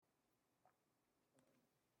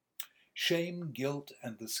Shame, guilt,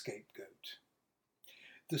 and the scapegoat.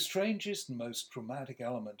 The strangest and most dramatic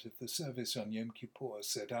element of the service on Yom Kippur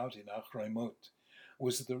set out in Achrayimot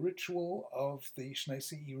was the ritual of the Shnei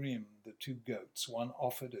Seirim, the two goats, one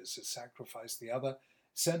offered as a sacrifice, the other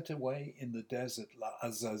sent away in the desert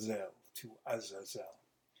to Azazel.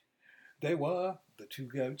 They were, the two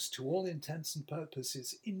goats, to all intents and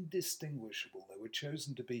purposes indistinguishable. They were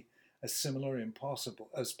chosen to be as similar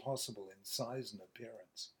as possible in size and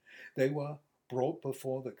appearance. They were brought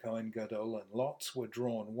before the Kohen Gadol, and lots were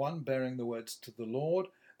drawn, one bearing the words to the Lord,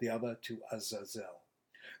 the other to Azazel.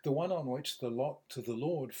 The one on which the lot to the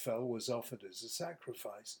Lord fell was offered as a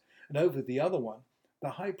sacrifice, and over the other one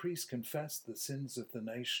the high priest confessed the sins of the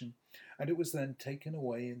nation, and it was then taken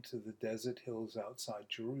away into the desert hills outside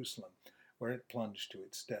Jerusalem, where it plunged to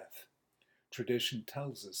its death. Tradition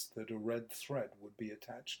tells us that a red thread would be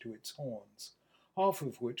attached to its horns, half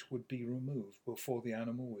of which would be removed before the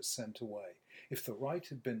animal was sent away. If the rite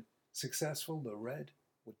had been successful, the red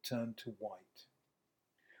would turn to white.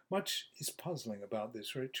 Much is puzzling about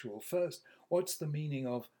this ritual. First, what's the meaning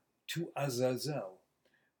of to Azazel,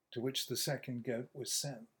 to which the second goat was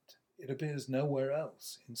sent? It appears nowhere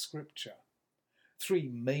else in Scripture. Three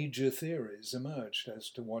major theories emerged as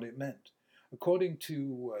to what it meant. According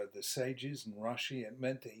to the sages and Rashi, it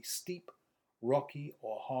meant a steep, rocky,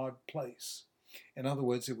 or hard place. In other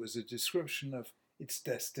words, it was a description of its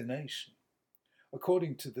destination.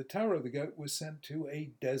 According to the Torah, the goat was sent to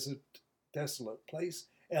a desolate place,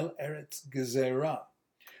 El Eretz Gezerah.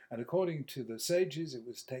 And according to the sages, it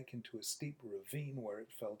was taken to a steep ravine where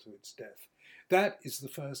it fell to its death. That is the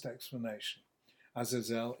first explanation.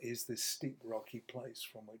 Azazel is this steep, rocky place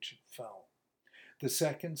from which it fell. The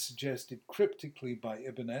second, suggested cryptically by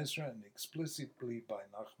Ibn Ezra and explicitly by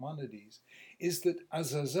Nachmanides, is that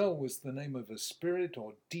Azazel was the name of a spirit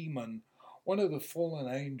or demon, one of the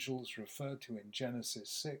fallen angels referred to in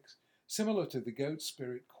Genesis 6, similar to the goat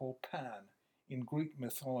spirit called Pan in Greek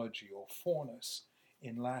mythology, or Faunus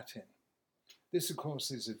in Latin. This, of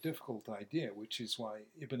course, is a difficult idea, which is why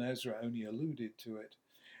Ibn Ezra only alluded to it,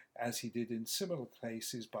 as he did in similar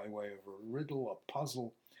cases, by way of a riddle, a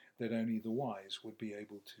puzzle that only the wise would be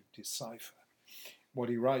able to decipher. What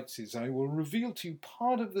he writes is, I will reveal to you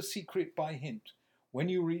part of the secret by hint. When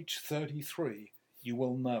you reach 33, you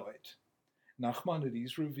will know it.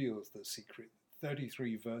 Nachmanides reveals the secret.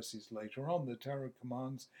 33 verses later on, the Torah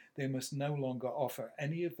commands they must no longer offer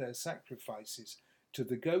any of their sacrifices to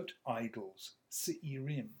the goat idols,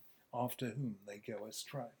 Seirim, after whom they go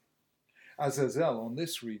astray. Azazel on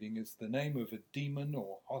this reading is the name of a demon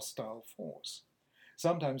or hostile force,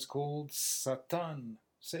 sometimes called Satan,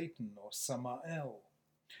 or Samael.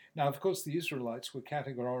 Now, of course, the Israelites were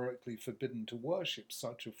categorically forbidden to worship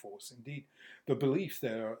such a force. Indeed, the belief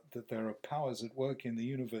that there are powers at work in the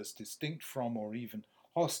universe distinct from or even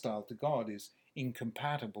hostile to God is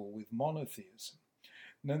incompatible with monotheism.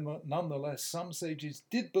 Nonetheless, some sages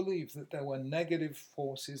did believe that there were negative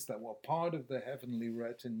forces that were part of the heavenly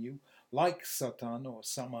retinue, like Satan or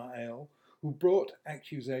Samael, who brought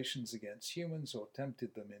accusations against humans or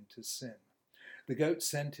tempted them into sin. The goat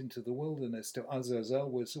sent into the wilderness to Azazel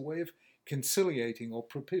was a way of conciliating or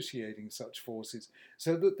propitiating such forces,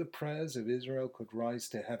 so that the prayers of Israel could rise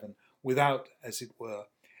to heaven without, as it were,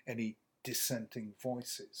 any dissenting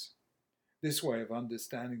voices. This way of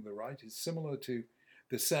understanding the rite is similar to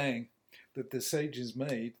the saying that the sages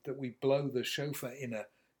made that we blow the shofar in a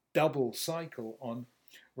double cycle on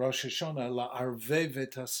Rosh Hashanah, la'arvev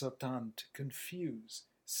et Satan, to confuse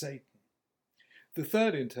Satan. The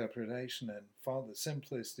third interpretation, and far the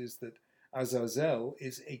simplest, is that Azazel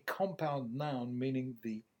is a compound noun meaning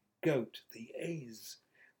the goat, the Az,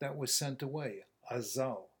 that was sent away,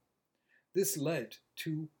 Azal. This led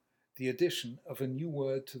to the addition of a new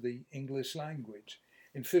word to the English language.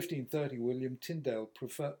 In 1530, William Tyndale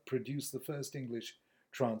produced the first English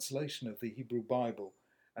translation of the Hebrew Bible,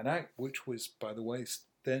 an act which was, by the way,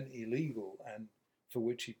 then illegal and for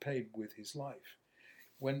which he paid with his life.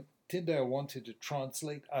 When Tyndale wanted to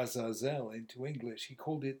translate Azazel into English, he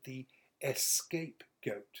called it the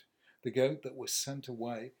Scapegoat, the goat that was sent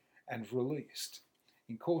away and released.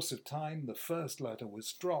 In course of time, the first letter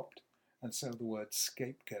was dropped, and so the word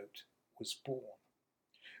scapegoat was born.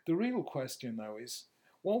 The real question, though, is,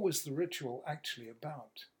 what was the ritual actually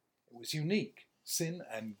about? It was unique. Sin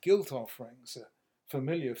and guilt offerings are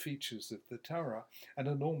familiar features of the Torah and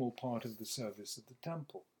a normal part of the service of the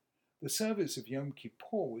temple. The service of Yom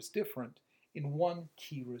Kippur was different in one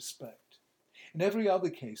key respect. In every other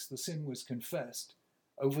case, the sin was confessed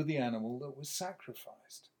over the animal that was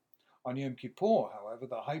sacrificed. On Yom Kippur, however,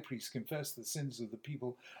 the high priest confessed the sins of the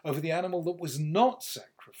people over the animal that was not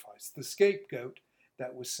sacrificed, the scapegoat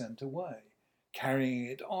that was sent away, carrying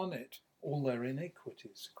it on it all their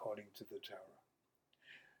iniquities, according to the Torah.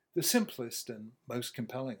 The simplest and most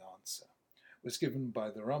compelling answer was given by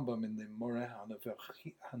the Rambam in the Moreh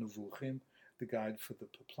HaNevuchim, the Guide for the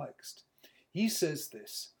Perplexed. He says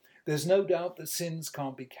this: there's no doubt that sins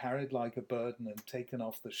can't be carried like a burden and taken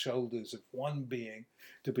off the shoulders of one being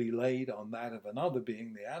to be laid on that of another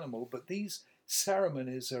being, the animal, but these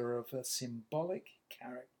ceremonies are of a symbolic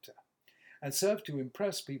character and serve to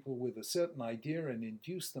impress people with a certain idea and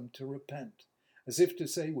induce them to repent, as if to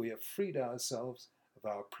say we have freed ourselves of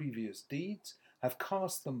our previous deeds, have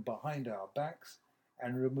cast them behind our backs,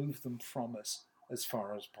 and removed them from us as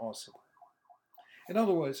far as possible. In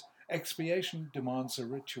other words, expiation demands a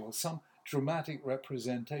ritual, some dramatic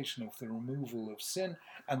representation of the removal of sin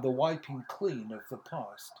and the wiping clean of the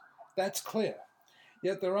past. That's clear.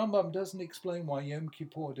 Yet the Rambam doesn't explain why Yom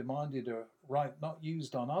Kippur demanded a rite not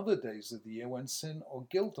used on other days of the year when sin or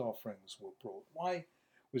guilt offerings were brought. Why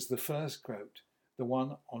was the first goat the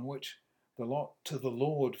one on which the lot to the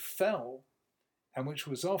Lord fell and which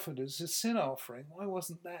was offered as a sin offering? Why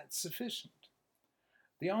wasn't that sufficient?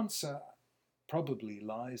 The answer probably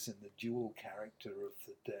lies in the dual character of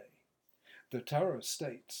the day. The Torah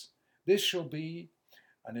states, "This shall be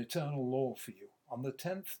an eternal law for you. On the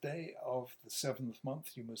 10th day of the 7th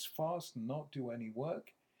month you must fast and not do any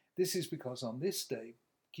work. This is because on this day,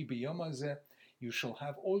 ki b'yom hazeh, you shall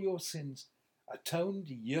have all your sins atoned,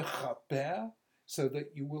 yechaper, so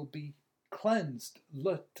that you will be cleansed,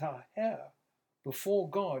 letaher. Before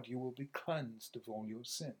God you will be cleansed of all your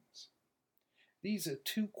sins." These are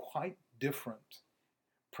two quite different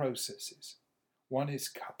processes. One is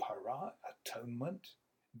kapara, atonement.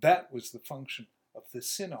 That was the function of the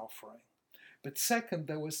sin offering. But second,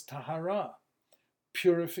 there was tahara,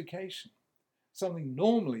 purification, something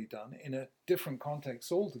normally done in a different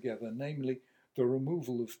context altogether, namely the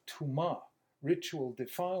removal of tumah, ritual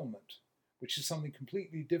defilement, which is something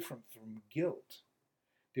completely different from guilt.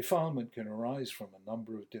 Defilement can arise from a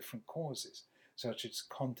number of different causes, such as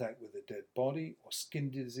contact with a dead body or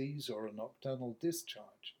skin disease or a nocturnal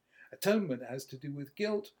discharge. Atonement has to do with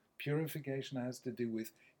guilt, purification has to do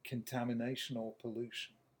with contamination or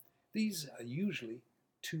pollution. These are usually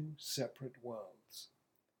two separate worlds.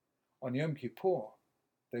 On Yom Kippur,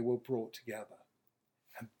 they were brought together.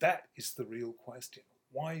 And that is the real question.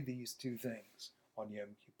 Why these two things on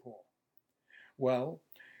Yom Kippur? Well,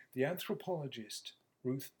 the anthropologist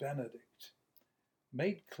Ruth Benedict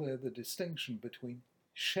made clear the distinction between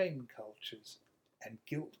shame cultures and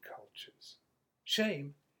guilt cultures.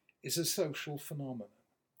 Shame is a social phenomenon.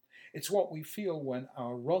 It's what we feel when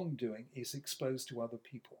our wrongdoing is exposed to other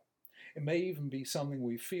people. It may even be something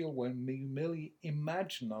we feel when we merely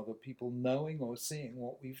imagine other people knowing or seeing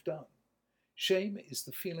what we've done. Shame is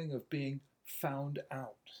the feeling of being found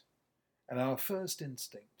out, and our first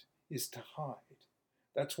instinct is to hide.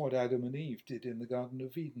 That's what Adam and Eve did in the Garden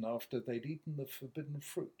of Eden after they'd eaten the forbidden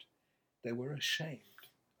fruit. They were ashamed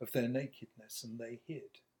of their nakedness and they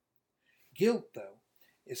hid. Guilt, though,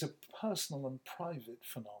 is a personal and private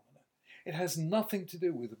phenomenon. It has nothing to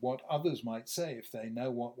do with what others might say if they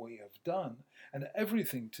know what we have done, and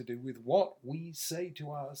everything to do with what we say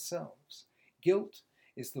to ourselves. Guilt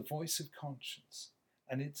is the voice of conscience,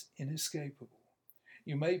 and it's inescapable.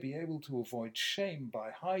 You may be able to avoid shame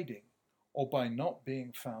by hiding or by not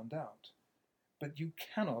being found out, but you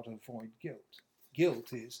cannot avoid guilt.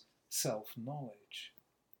 Guilt is self-knowledge.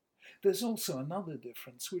 There's also another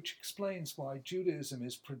difference which explains why Judaism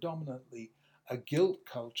is predominantly a guilt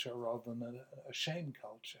culture rather than a shame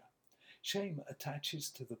culture. Shame attaches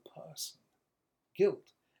to the person.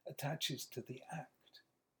 Guilt attaches to the act.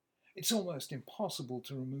 It's almost impossible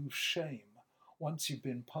to remove shame once you've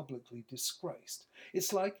been publicly disgraced.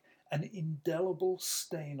 It's like an indelible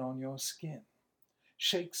stain on your skin.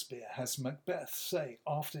 Shakespeare has Macbeth say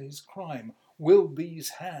after his crime, "Will these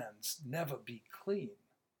hands never be clean?"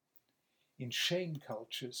 In shame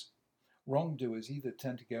cultures, wrongdoers either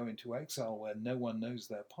tend to go into exile where no one knows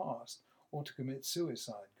their past, or to commit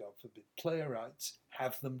suicide, God forbid. Playwrights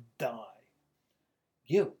have them die.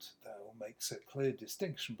 Guilt, though, makes a clear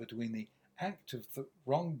distinction between the act of the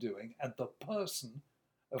wrongdoing and the person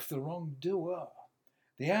of the wrongdoer.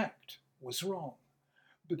 The act was wrong,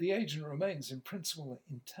 but the agent remains in principle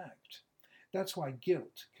intact. That's why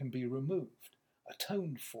guilt can be removed,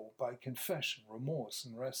 atoned for by confession, remorse,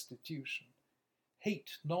 and restitution.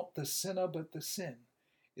 Hate not the sinner but the sin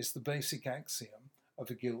is the basic axiom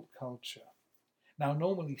of a guilt culture. Now,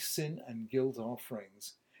 normally sin and guilt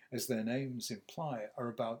offerings as their names imply, are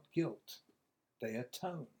about guilt. They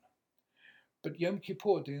atone. But Yom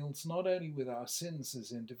Kippur deals not only with our sins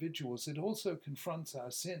as individuals, it also confronts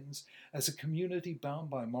our sins as a community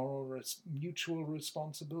bound by mutual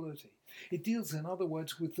responsibility. It deals, in other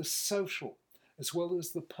words, with the social as well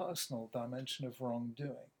as the personal dimension of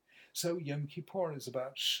wrongdoing. So Yom Kippur is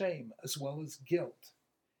about shame as well as guilt.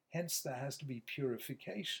 Hence there has to be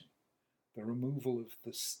purification, the removal of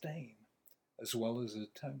the stain, as well as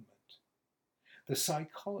atonement. The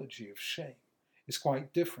psychology of shame is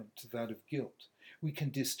quite different to that of guilt. We can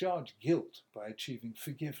discharge guilt by achieving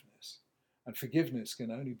forgiveness, and forgiveness can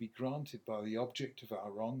only be granted by the object of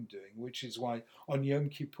our wrongdoing, which is why on Yom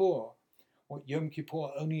Kippur, Yom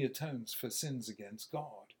Kippur only atones for sins against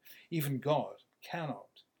God. Even God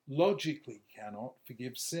logically cannot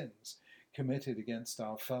forgive sins committed against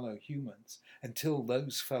our fellow humans until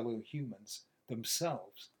those fellow humans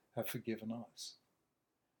themselves have forgiven us.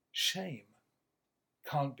 Shame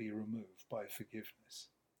can't be removed by forgiveness.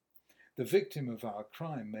 The victim of our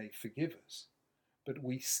crime may forgive us, but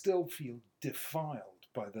we still feel defiled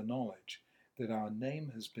by the knowledge that our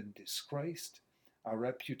name has been disgraced, our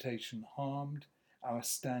reputation harmed, our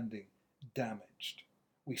standing damaged.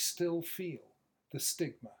 We still feel the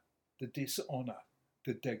stigma, the dishonor,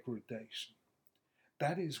 the degradation.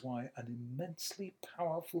 That is why an immensely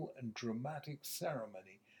powerful and dramatic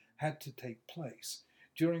ceremony had to take place,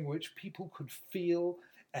 during which people could feel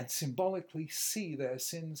and symbolically see their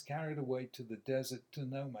sins carried away to the desert, to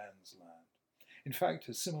no man's land. In fact,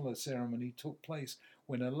 a similar ceremony took place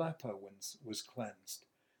when a leper was cleansed.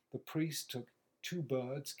 The priest took 2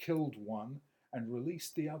 birds, killed one, and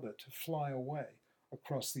released the other to fly away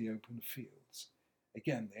across the open fields.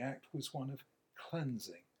 Again, the act was one of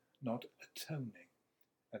cleansing, not atoning.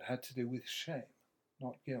 It had to do with shame,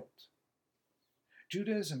 not guilt.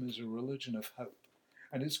 Judaism is a religion of hope,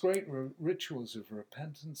 and its great rituals of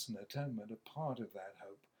repentance and atonement are part of that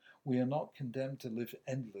hope. We are not condemned to live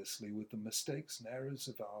endlessly with the mistakes and errors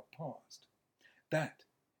of our past. That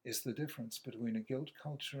is the difference between a guilt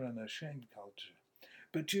culture and a shame culture.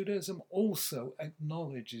 But Judaism also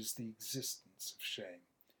acknowledges the existence of shame,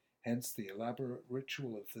 hence the elaborate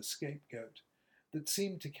ritual of the scapegoat that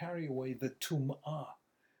seemed to carry away the tum'ah,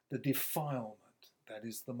 the defilement that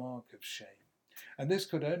is the mark of shame. And this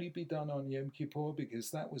could only be done on Yom Kippur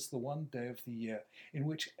because that was the one day of the year in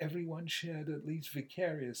which everyone shared at least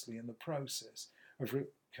vicariously in the process of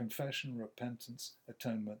confession, repentance,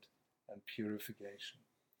 atonement, and purification.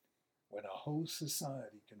 When a whole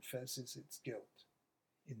society confesses its guilt,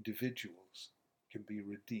 individuals can be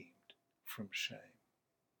redeemed from shame.